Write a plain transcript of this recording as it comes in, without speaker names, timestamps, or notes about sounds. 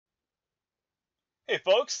Hey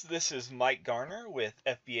folks, this is Mike Garner with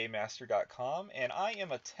FBAmaster.com, and I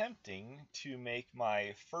am attempting to make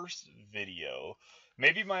my first video,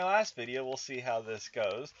 maybe my last video, we'll see how this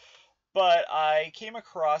goes. But I came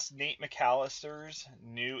across Nate McAllister's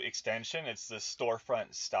new extension. It's the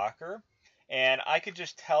Storefront Stalker, and I could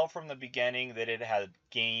just tell from the beginning that it had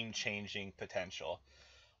game-changing potential.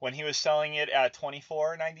 When he was selling it at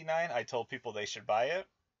 $24.99, I told people they should buy it.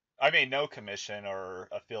 I made no commission or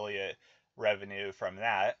affiliate revenue from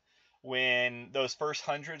that. When those first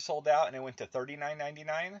 100 sold out and it went to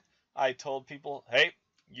 $39.99, I told people, hey,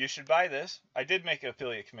 you should buy this. I did make an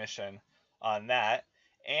affiliate commission on that.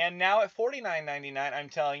 And now at $49.99, I'm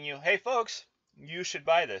telling you, hey, folks, you should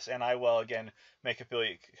buy this. And I will, again, make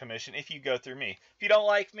affiliate commission if you go through me. If you don't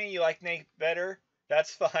like me, you like Nate better,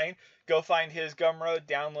 that's fine. Go find his Gumroad,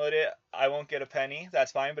 download it. I won't get a penny.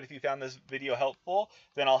 That's fine. But if you found this video helpful,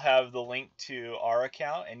 then I'll have the link to our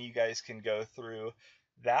account and you guys can go through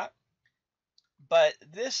that. But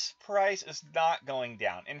this price is not going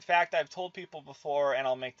down. In fact, I've told people before, and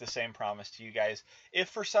I'll make the same promise to you guys, if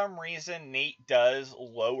for some reason Nate does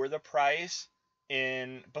lower the price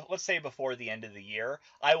but let's say before the end of the year,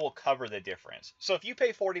 I will cover the difference. So if you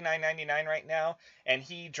pay $49.99 right now and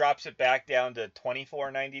he drops it back down to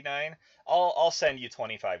 $24.99, I'll send you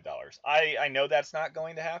 $25. I know that's not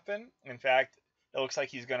going to happen. In fact, it looks like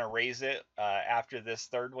he's going to raise it after this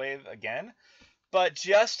third wave again. But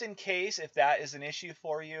just in case, if that is an issue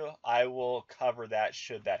for you, I will cover that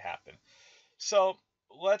should that happen. So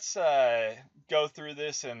let's go through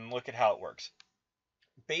this and look at how it works.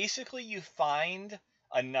 Basically, you find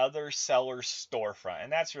another seller's storefront,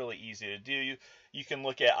 and that's really easy to do. You can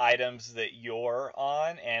look at items that you're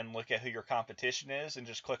on and look at who your competition is and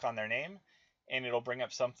just click on their name, and it'll bring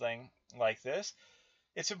up something like this.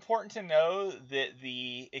 It's important to know that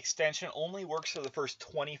the extension only works for the first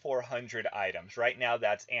 2,400 items. Right now,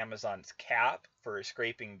 that's Amazon's cap for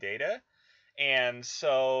scraping data. And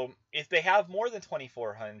so if they have more than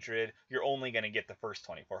 2,400, you're only going to get the first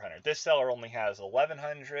 2,400. This seller only has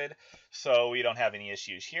 1,100, so we don't have any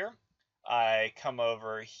issues here. I come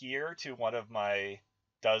over here to one of my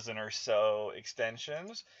dozen or so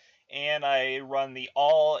extensions, and I run the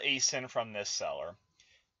all ASIN from this seller.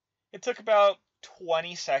 It took about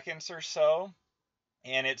 20 seconds or so,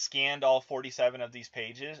 and it scanned all 47 of these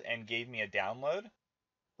pages and gave me a download.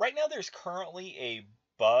 Right now, there's currently a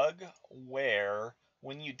bug where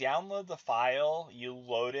when you download the file, you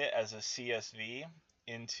load it as a CSV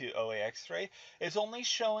into OA X-Ray. It's only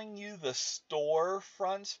showing you the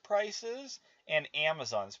storefront's prices and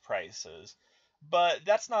Amazon's prices. But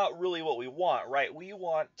that's not really what we want, right? We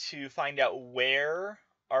want to find out where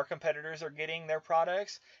our competitors are getting their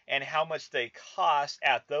products and how much they cost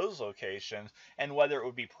at those locations and whether it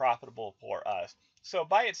would be profitable for us. So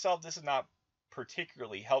by itself, this is not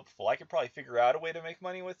particularly helpful. I could probably figure out a way to make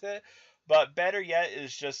money with it, but better yet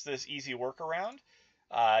is just this easy workaround.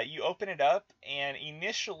 You open it up, and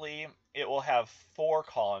initially it will have 4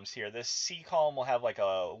 columns here. This C column will have like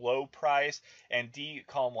a low price, and D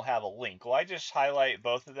column will have a link. Well, I just highlight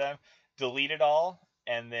both of them, delete it all,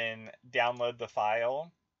 and then download the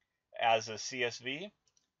file as a CSV.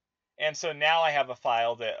 And so now I have a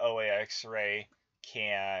file that OA X-Ray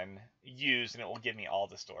can use, and it will give me all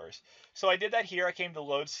the stores. So I did that here. I came to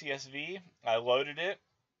load CSV. I loaded it.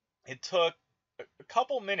 It took a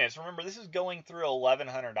couple minutes. Remember, this is going through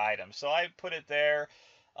 1,100 items. So I put it there.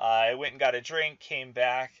 I went and got a drink, came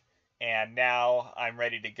back, and now I'm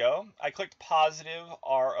ready to go. I clicked positive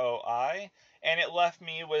ROI, and it left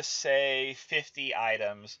me with, say, 50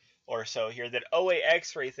 items or so here that OA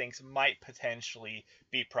X-Ray thinks might potentially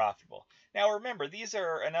be profitable. Now remember, these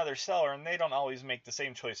are another seller and they don't always make the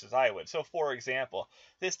same choices I would. So for example,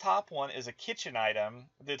 this top one is a kitchen item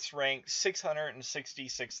that's ranked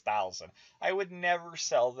 666,000. I would never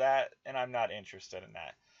sell that, and I'm not interested in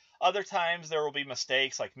that. Other times there will be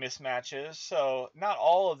mistakes like mismatches, so not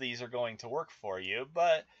all of these are going to work for you,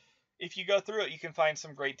 but if you go through it, you can find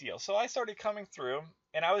some great deals. So I started coming through,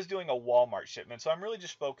 and I was doing a Walmart shipment. So I'm really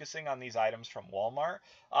just focusing on these items from Walmart.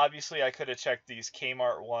 Obviously, I could have checked these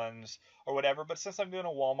Kmart ones or whatever, but since I'm doing a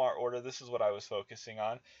Walmart order, this is what I was focusing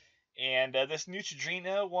on. And this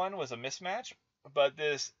Neutrogena one was a mismatch, but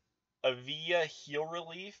this Avia Heel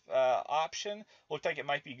Relief option looked like it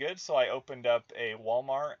might be good. So I opened up a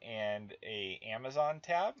Walmart and a Amazon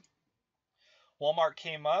tab. Walmart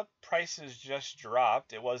came up, prices just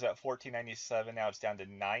dropped. It was at $14.97, now it's down to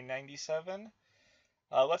 $9.97.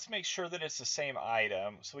 Let's make sure that it's the same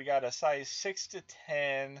item. So we got a size 6 to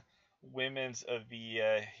 10 women's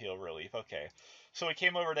Avia heel relief. Okay, so we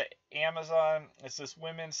came over to Amazon. It's this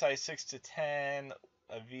women's size 6 to 10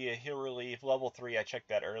 via Hill Relief, level 3. I checked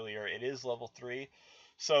that earlier. It is level 3.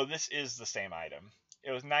 So this is the same item.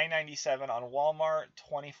 It was $9.97 on Walmart,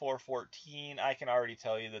 $24.14. I can already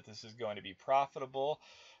tell you that this is going to be profitable.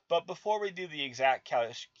 But before we do the exact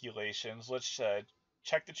calculations, let's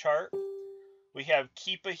check the chart. We have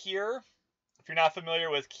Keepa here. If you're not familiar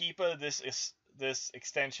with Keepa, this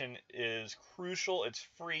extension is crucial. It's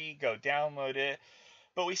free. Go download it.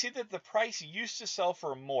 But we see that the price used to sell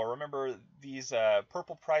for more. Remember, these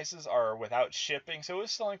purple prices are without shipping, so it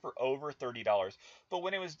was selling for over $30. But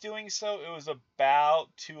when it was doing so, it was about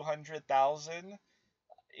 200,000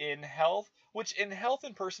 in health, which in health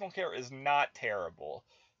and personal care is not terrible,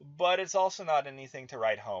 but it's also not anything to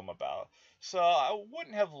write home about. So I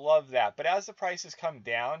wouldn't have loved that. But as the prices come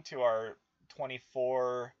down to our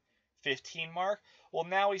 24.15 mark, well,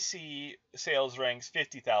 now we see sales ranks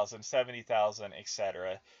 50,000, 70,000,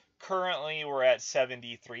 etc. Currently, we're at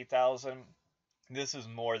 73,000. This is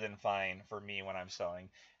more than fine for me when I'm selling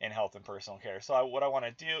in health and personal care. So what I want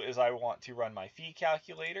to do is I want to run my fee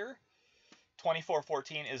calculator.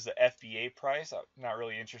 $24.14 is the FBA price. I'm not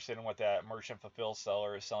really interested in what that merchant fulfill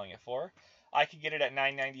seller is selling it for. I could get it at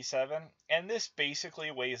 $9.97, and this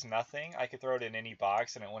basically weighs nothing. I could throw it in any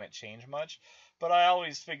box and it wouldn't change much, but I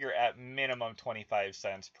always figure at minimum 25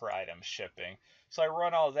 cents per item shipping. So I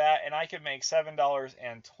run all that, and I could make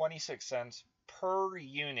 $7.26 per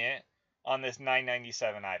unit on this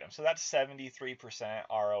 $9.97 item. So that's 73%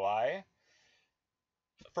 ROI.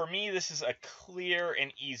 For me, this is a clear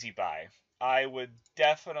and easy buy. I would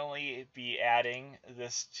definitely be adding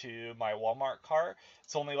this to my Walmart cart.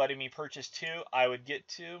 It's only letting me purchase 2. I would get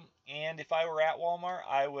 2. And if I were at Walmart,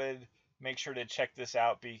 I would make sure to check this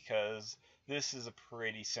out because this is a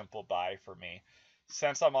pretty simple buy for me.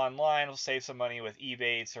 Since I'm online, I'll save some money with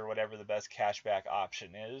Ebates or whatever the best cashback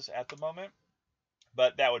option is at the moment.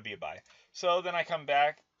 But that would be a buy. So then I come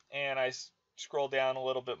back and I scroll down a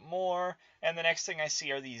little bit more, and the next thing I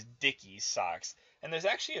see are these Dickies socks. And there's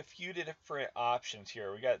actually a few different options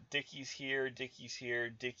here. We got Dickies here, Dickies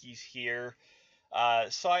here, Dickies here.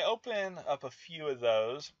 So I open up a few of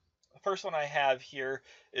those. The first one I have here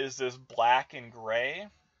is this black and gray,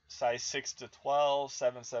 size 6 to 12,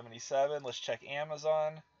 $7.77. Let's check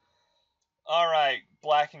Amazon. All right,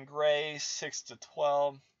 black and gray, 6 to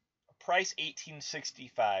 12, price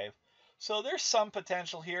 $18.65. So there's some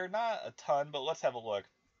potential here, not a ton, but let's have a look.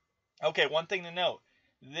 Okay, one thing to note.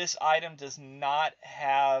 This item does not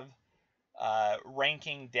have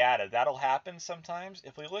ranking data. That'll happen sometimes.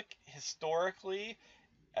 If we look historically,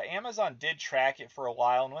 Amazon did track it for a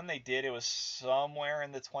while, and when they did, it was somewhere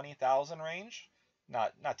in the 20,000 range.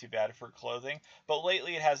 Not too bad for clothing, but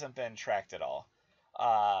lately it hasn't been tracked at all.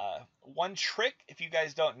 One trick, if you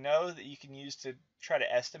guys don't know, that you can use to try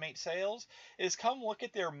to estimate sales is come look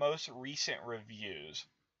at their most recent reviews.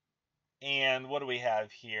 And what do we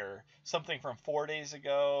have here? Something from 4 days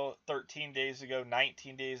ago, 13 days ago,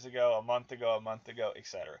 19 days ago, a month ago,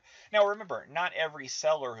 etc. Now remember, not every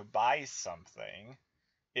seller who buys something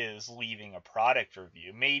is leaving a product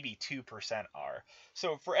review. Maybe 2% are.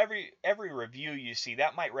 So for every review you see,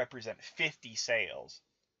 that might represent 50 sales.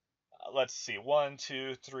 Let's see, 1,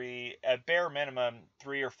 2, 3, at bare minimum,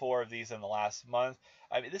 3 or 4 of these in the last month.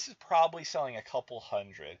 I mean, this is probably selling a couple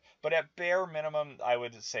hundred, but at bare minimum, I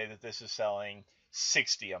would say that this is selling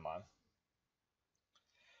 60 a month.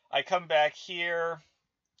 I come back here.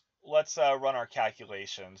 Let's run our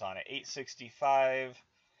calculations on it. 865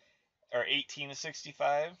 or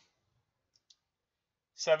 1865.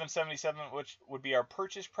 777, which would be our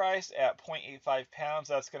purchase price at 0.85 pounds.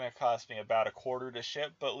 That's going to cost me about a quarter to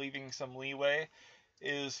ship, but leaving some leeway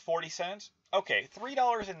is 40 cents. Okay,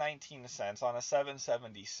 $3.19 on a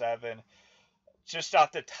 777. Just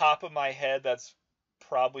off the top of my head, that's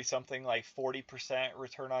probably something like 40%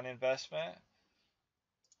 return on investment.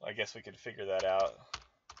 I guess we could figure that out.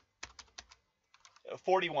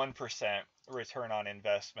 41% return on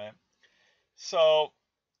investment. So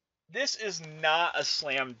this is not a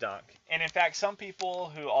slam dunk. And in fact, some people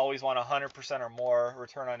who always want 100% or more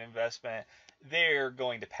return on investment, they're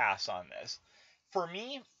going to pass on this. For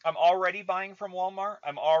me, I'm already buying from Walmart.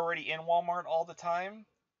 I'm already in Walmart all the time.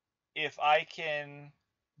 If I can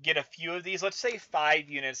get a few of these, let's say 5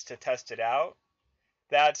 units to test it out,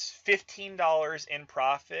 that's $15 in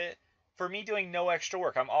profit. For me doing no extra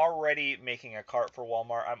work, I'm already making a cart for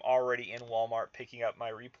Walmart. I'm already in Walmart picking up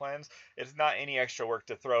my replens. It's not any extra work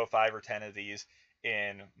to throw 5 or 10 of these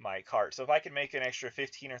in my cart. So if I can make an extra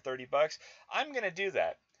 15 or 30 bucks, I'm going to do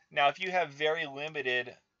that. Now, if you have very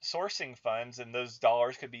limited sourcing funds and those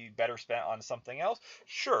dollars could be better spent on something else,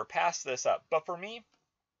 sure, pass this up. But for me,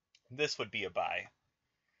 this would be a buy.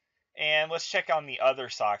 And let's check on the other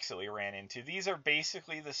socks that we ran into. These are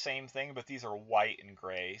basically the same thing, but these are white and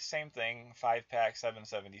gray. Same thing, 5-pack,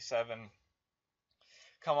 $7.77.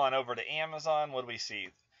 Come on over to Amazon. What do we see?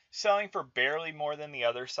 Selling for barely more than the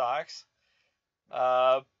other socks.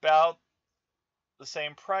 About the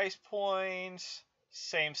same price points,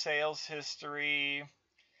 same sales history.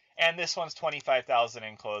 And this one's $25,000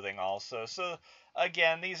 in clothing also. So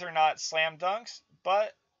again, these are not slam dunks,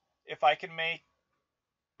 but if I can make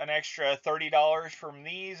an extra $30 from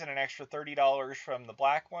these and an extra $30 from the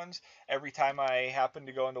black ones every time I happen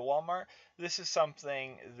to go into Walmart, this is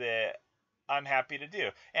something that I'm happy to do.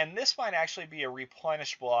 And this might actually be a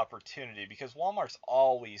replenishable opportunity because Walmart's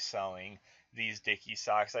always selling these Dickie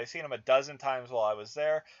socks. I've seen them a dozen times while I was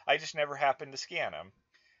there. I just never happened to scan them.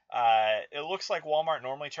 It looks like Walmart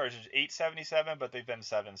normally charges $8.77, but they've been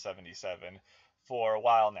 $7.77 for a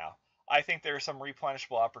while now. I think there are some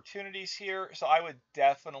replenishable opportunities here, so I would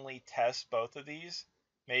definitely test both of these.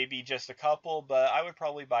 Maybe just a couple, but I would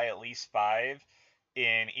probably buy at least 5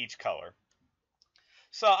 in each color.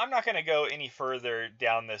 So I'm not going to go any further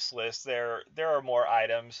down this list. There are more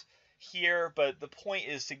items here, but the point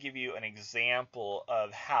is to give you an example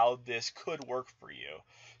of how this could work for you.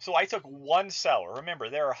 So I took one seller. Remember,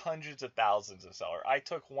 there are hundreds of thousands of sellers. I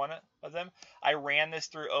took one of them. I ran this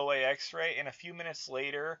through OA X-ray, and a few minutes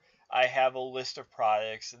later, I have a list of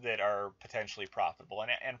products that are potentially profitable.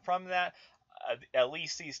 And from that, at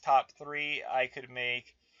least these top 3, I could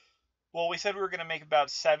make. Well, we said we were going to make about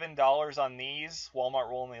 $7 on these. Walmart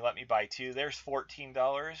will only let me buy 2. There's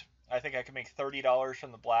 $14. I think I can make $30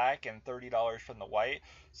 from the black and $30 from the white.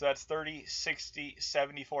 So that's $30, $60,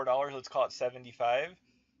 $74. Let's call it $75.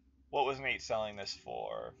 What was Nate selling this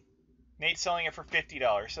for? Nate's selling it for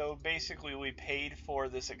 $50. So basically we paid for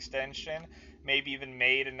this extension, maybe even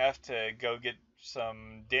made enough to go get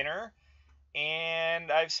some dinner.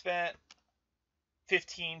 And I've spent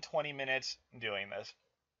 15, 20 minutes doing this.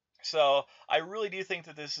 So I really do think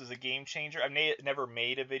that this is a game changer. I've never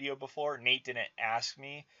made a video before. Nate didn't ask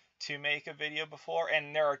me to make a video before,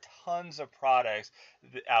 and there are tons of products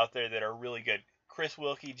out there that are really good. Chris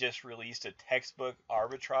Wilkie just released a textbook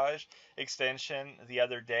arbitrage extension the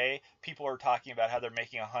other day. People are talking about how they're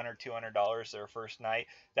making $100, $200 their first night.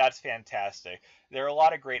 That's fantastic. There are a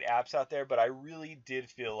lot of great apps out there, but I really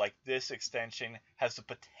did feel like this extension has the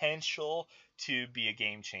potential to be a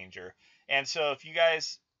game changer. And so if you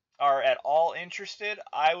guys are at all interested,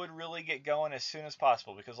 I would really get going as soon as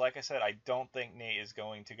possible because, like I said, I don't think Nate is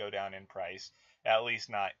going to go down in price, at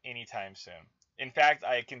least not anytime soon. In fact,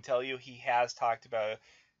 I can tell you he has talked about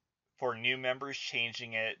for new members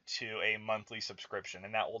changing it to a monthly subscription,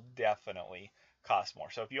 and that will definitely cost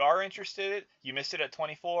more. So if you are interested, you missed it at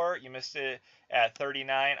 24, you missed it at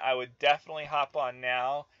 39, I would definitely hop on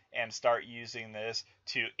now and start using this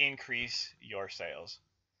to increase your sales.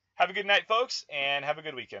 Have a good night, folks, and have a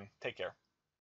good weekend. Take care.